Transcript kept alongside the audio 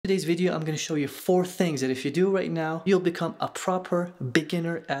today's video, I'm going to show you 4 things that if you do right now, you'll become a proper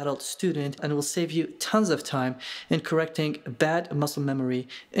beginner adult student and it will save you tons of time in correcting bad muscle memory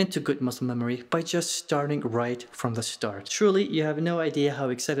into good muscle memory by just starting right from the start. Truly, you have no idea how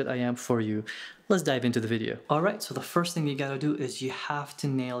excited I am for you. Let's dive into the video. Alright, so the first thing you gotta do is you have to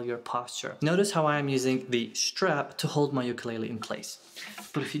nail your posture. Notice how I am using the strap to hold my ukulele in place.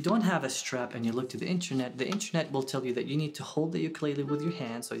 But if you don't have a strap and you look to the internet will tell you that you need to hold the ukulele with your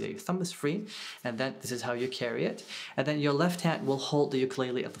hand so that your thumb is free, and then this is how you carry it. And then your left hand will hold the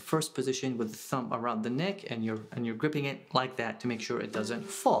ukulele at the first position with the thumb around the neck, and you're gripping it like that to make sure it doesn't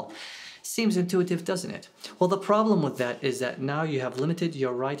fall. Seems intuitive, doesn't it? Well, the problem with that is that now you have limited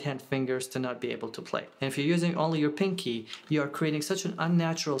your right hand fingers to not be able to play. And if you're using only your pinky, you are creating such an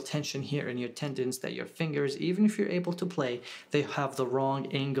unnatural tension here in your tendons that your fingers, even if you're able to play, they have the wrong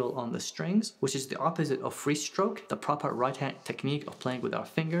angle on the strings, which is the opposite of free stroke, the proper right hand technique of playing with our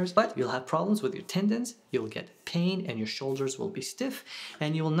fingers. But you'll have problems with your tendons, you'll get pain, and your shoulders will be stiff,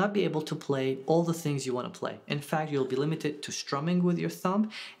 and you will not be able to play all the things you want to play. In fact, you'll be limited to strumming with your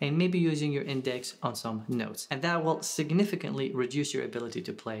thumb and maybe using your index on some notes. And that will significantly reduce your ability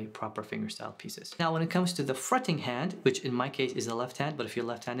to play proper fingerstyle pieces. Now, when it comes to the fretting hand, which in my case is the left hand, but if you're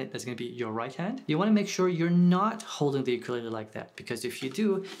left-handed, that's going to be your right hand, you want to make sure you're not holding the ukulele like that, because if you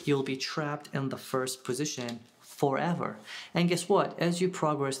do, you'll be trapped in the first position forever. And guess what? As you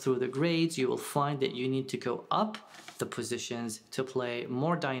progress through the grades, you will find that you need to go up the positions to play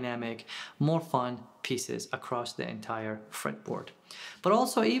more dynamic, more fun pieces across the entire fretboard. But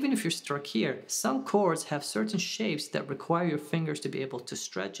also, even if you're stuck here, some chords have certain shapes that require your fingers to be able to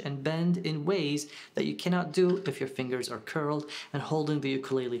stretch and bend in ways that you cannot do if your fingers are curled and holding the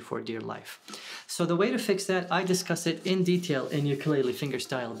ukulele for dear life. So the way to fix that, I discuss it in detail in Ukulele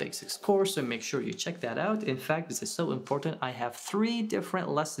Fingerstyle Basics course, so make sure you check that out. In fact, this is so important. I have 3 different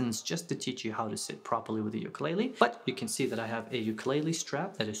lessons just to teach you how to sit properly with the ukulele. But you can see that I have a ukulele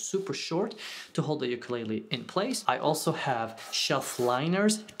strap that is super short to hold the ukulele in place. I also have shelf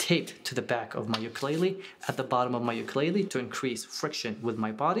liners taped to the back of my ukulele at the bottom of my ukulele to increase friction with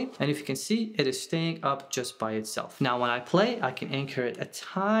my body. And if you can see, it is staying up just by itself. Now, when I play, I can anchor it a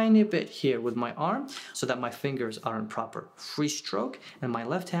tiny bit here with my arm so that my fingers are in proper free stroke and my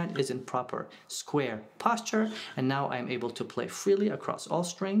left hand is in proper square posture. And now I'm able to play freely across all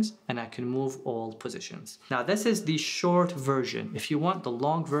strings and I can move all positions. Now, this is the short version. If you want the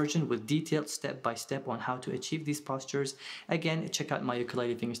long version with detailed step-by-step on how to achieve these postures, again, check out my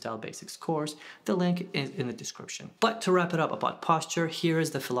Ukulele Fingerstyle Basics course. The link is in the description. But to wrap it up about posture, here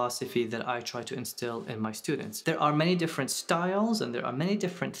is the philosophy that I try to instill in my students. There are many different styles and there are many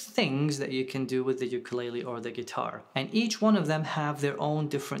different things that you can do with the ukulele or the guitar. And each one of them have their own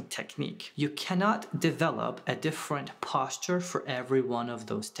different technique. You cannot develop a different posture for every one of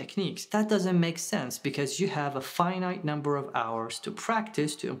those techniques. That doesn't make sense because you have a finite number of hours to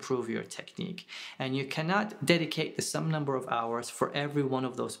practice to improve your technique. And you cannot dedicate the same number of hours for every one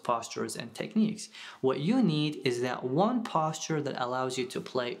of those postures and techniques. What you need is that one posture that allows you to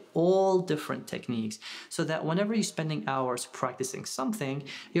play all different techniques so that whenever you're spending hours practicing something,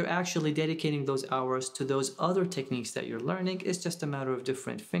 you're actually dedicating those hours to those other techniques that you're learning. It's just a matter of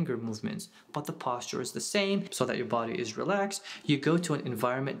different finger movements, but the posture is the same so that your body is relaxed. You go to an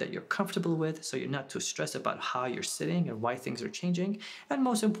environment that you're comfortable with so you're not too stressed about how you're sitting and why things are changing. And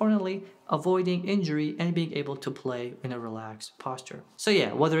most importantly, avoiding injury and being able to play in a relaxed posture. So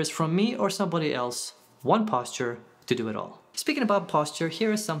yeah, whether it's from me or somebody else, one posture to do it all. Speaking about posture,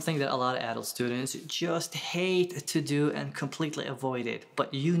 here is something that a lot of adult students just hate to do and completely avoid it,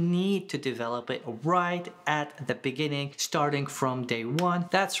 but you need to develop it right at the beginning, starting from day 1.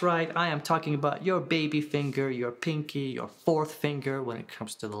 That's right, I am talking about your baby finger, your pinky, your 4th finger when it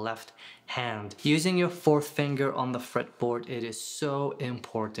comes to the left hand. Using your 4th finger on the fretboard, it is so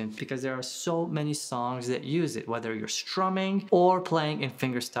important because there are so many songs that use it, whether you're strumming or playing in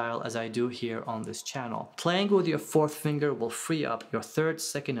fingerstyle as I do here on this channel. Playing with your 4th finger will free up your 3rd,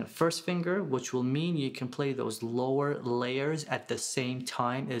 2nd, and 1st finger, which will mean you can play those lower layers at the same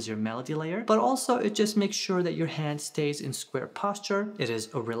time as your melody layer. But also, it just makes sure that your hand stays in square posture. It is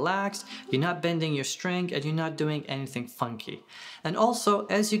relaxed, you're not bending your string, and you're not doing anything funky. And also,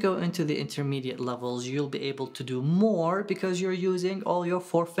 as you go into the intermediate levels, you'll be able to do more because you're using all your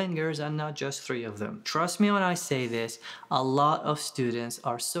 4 fingers and not just 3 of them. Trust me when I say this, a lot of students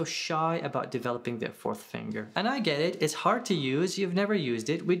are so shy about developing their 4th finger. And I get it, it's hard to use, you've never used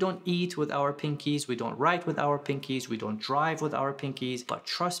it. We don't eat with our pinkies, we don't write with our pinkies, we don't drive with our pinkies. But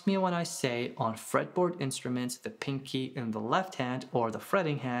trust me when I say on fretboard instruments, the pinky in the left hand or the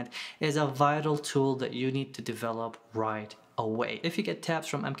fretting hand is a vital tool that you need to develop right away. If you get tabs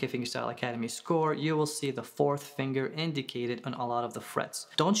from MK Fingerstyle Academy score, you will see the fourth finger indicated on a lot of the frets.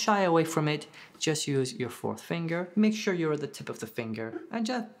 Don't shy away from it, just use your fourth finger. Make sure you're at the tip of the finger and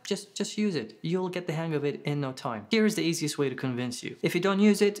just use it. You'll get the hang of it in no time. Here's the easiest way to convince you. If you don't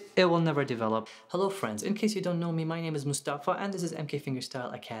use it, it will never develop. Hello friends, in case you don't know me, my name is Mustafa and this is MK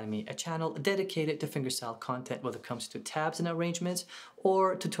Fingerstyle Academy, a channel dedicated to fingerstyle content whether it comes to tabs and arrangements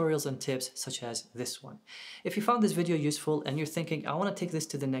or tutorials and tips such as this one. If you found this video useful and you're thinking, I want to take this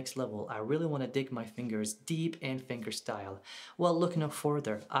to the next level, I really want to dig my fingers deep in fingerstyle, well, look no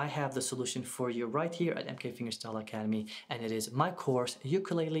further. I have the solution for you right here at MK Fingerstyle Academy, and it is my course,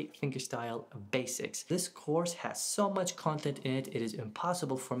 Ukulele Fingerstyle Basics. This course has so much content in it, it is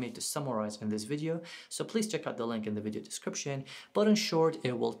impossible for me to summarize in this video, so please check out the link in the video description. But in short,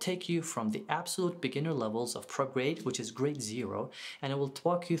 it will take you from the absolute beginner levels of pro grade, which is grade 0, and it will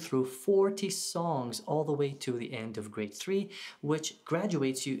walk you through 40 songs all the way to the end of grade 3, which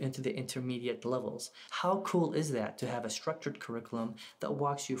graduates you into the intermediate levels. How cool is that, to have a structured curriculum that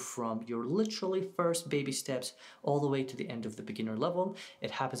walks you from your literally first baby steps all the way to the end of the beginner level?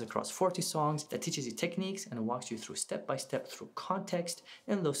 It happens across 40 songs that teaches you techniques and walks you through step by step through context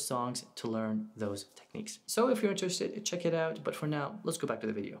in those songs to learn those techniques. So if you're interested, check it out. But for now, let's go back to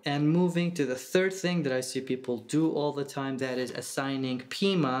the video. And moving to the third thing that I see people do all the time, that is assigning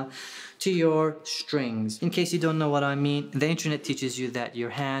PIMA to your strings. In case you don't know what I mean, the internet teaches you that your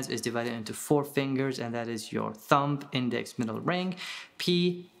hands is divided into 4 fingers, and that is your thumb, index, middle ring,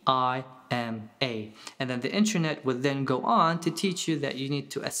 PIMA. And then the internet would then go on to teach you that you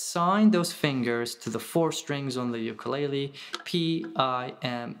need to assign those fingers to the 4 strings on the ukulele, PIMA.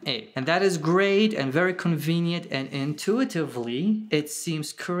 And that is great and very convenient, and intuitively it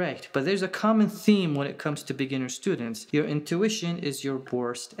seems correct. But there's a common theme when it comes to beginner students. Your intuition is your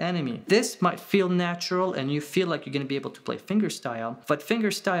worst enemy. This might feel natural and you feel like you're going to be able to play fingerstyle, but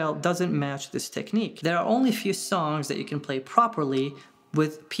fingerstyle doesn't match this technique. There are only a few songs that you can play properly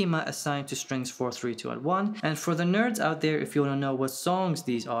with PIMA assigned to strings 4, 3, 2, and 1. And for the nerds out there, if you want to know what songs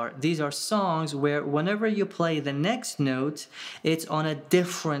these are songs where whenever you play the next note, it's on a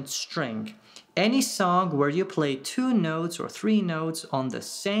different string. Any song where you play 2 notes or 3 notes on the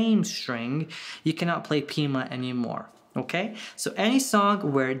same string, you cannot play PIMA anymore. Okay, so any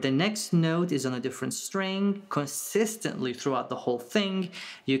song where the next note is on a different string consistently throughout the whole thing,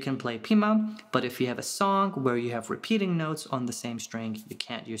 you can play PIMA. But if you have a song where you have repeating notes on the same string, you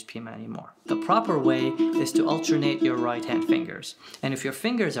can't use PIMA anymore. The proper way is to alternate your right hand fingers. And if your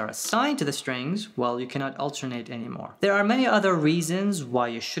fingers are assigned to the strings, well, you cannot alternate anymore. There are many other reasons why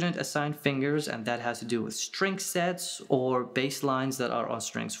you shouldn't assign fingers, and that has to do with string sets or bass lines that are on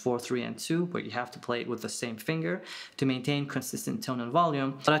strings 4, 3, and 2, where you have to play it with the same finger to maintain consistent tone and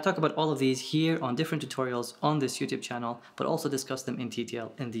volume. But I talk about all of these here on different tutorials on this YouTube channel, but also discuss them in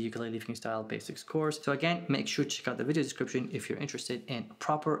detail in the Ukulele Fingerstyle Basics course. So again, make sure to check out the video description if you're interested in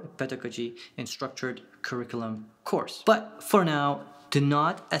proper pedagogy in structured curriculum course. But for now, do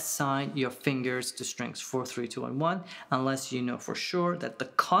not assign your fingers to strings 4, 3, 2, and 1 unless you know for sure that the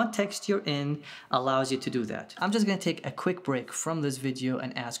context you're in allows you to do that. I'm just going to take a quick break from this video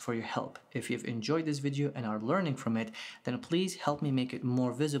and ask for your help. If you've enjoyed this video and are learning from it, then please help me make it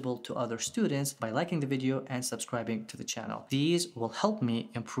more visible to other students by liking the video and subscribing to the channel. These will help me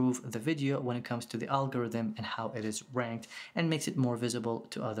improve the video when it comes to the algorithm and how it is ranked, and makes it more visible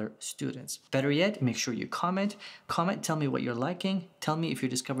to other students. Better yet, make sure you comment, tell me what you're liking. Tell me if you're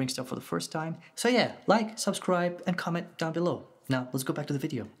discovering stuff for the first time. So yeah, like, subscribe, and comment down below. Now, let's go back to the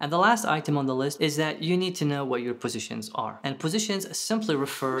video. And the last item on the list is that you need to know what your positions are. And positions simply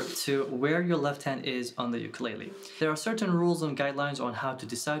refer to where your left hand is on the ukulele. There are certain rules and guidelines on how to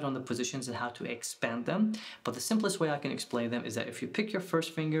decide on the positions and how to expand them. But the simplest way I can explain them is that if you pick your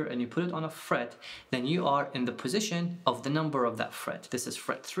first finger and you put it on a fret, then you are in the position of the number of that fret. This is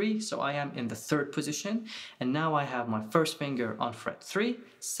fret 3, so I am in the 3rd position. And now I have my first finger on fret 3,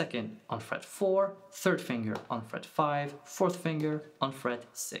 second on fret 4, 3rd finger on fret 5, 4th finger on fret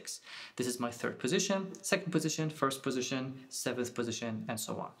 6. This is my 3rd position, 2nd position, 1st position, 7th position, and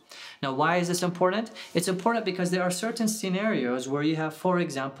so on. Now, why is this important? It's important because there are certain scenarios where you have, for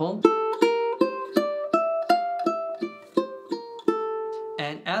example,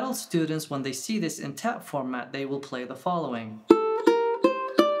 and adult students, when they see this in tab format, they will play the following.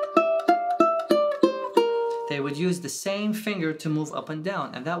 They would use the same finger to move up and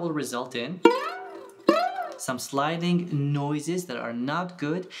down, and that will result in some sliding noises that are not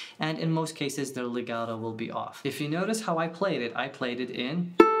good, and in most cases their legato will be off. If you notice how I played it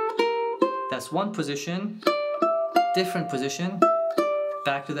in, that's one position, different position,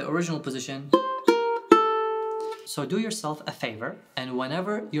 back to the original position. So do yourself a favor, and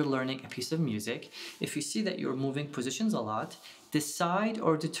whenever you're learning a piece of music, if you see that you're moving positions a lot, decide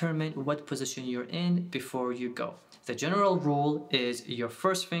or determine what position you're in before you go. The general rule is your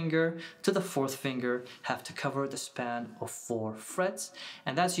first finger to the fourth finger have to cover the span of 4 frets,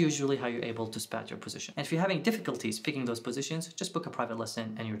 and that's usually how you're able to spot your position. And if you're having difficulties picking those positions, just book a private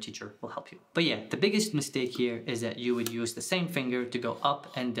lesson and your teacher will help you. But yeah, the biggest mistake here is that you would use the same finger to go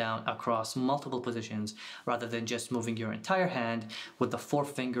up and down across multiple positions rather than just moving your entire hand with the 4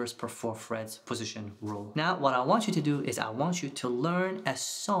 fingers per 4 frets position rule. Now, what I want you to do is I want you to learn a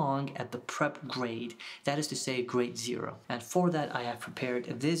song at the prep grade, that is to say grade 0. And for that, I have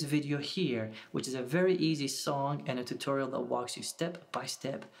prepared this video here, which is a very easy song and a tutorial that walks you step by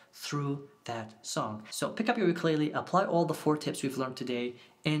step through that song. So pick up your ukulele, apply all the 4 tips we've learned today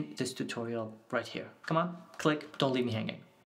in this tutorial right here. Come on, click, don't leave me hanging.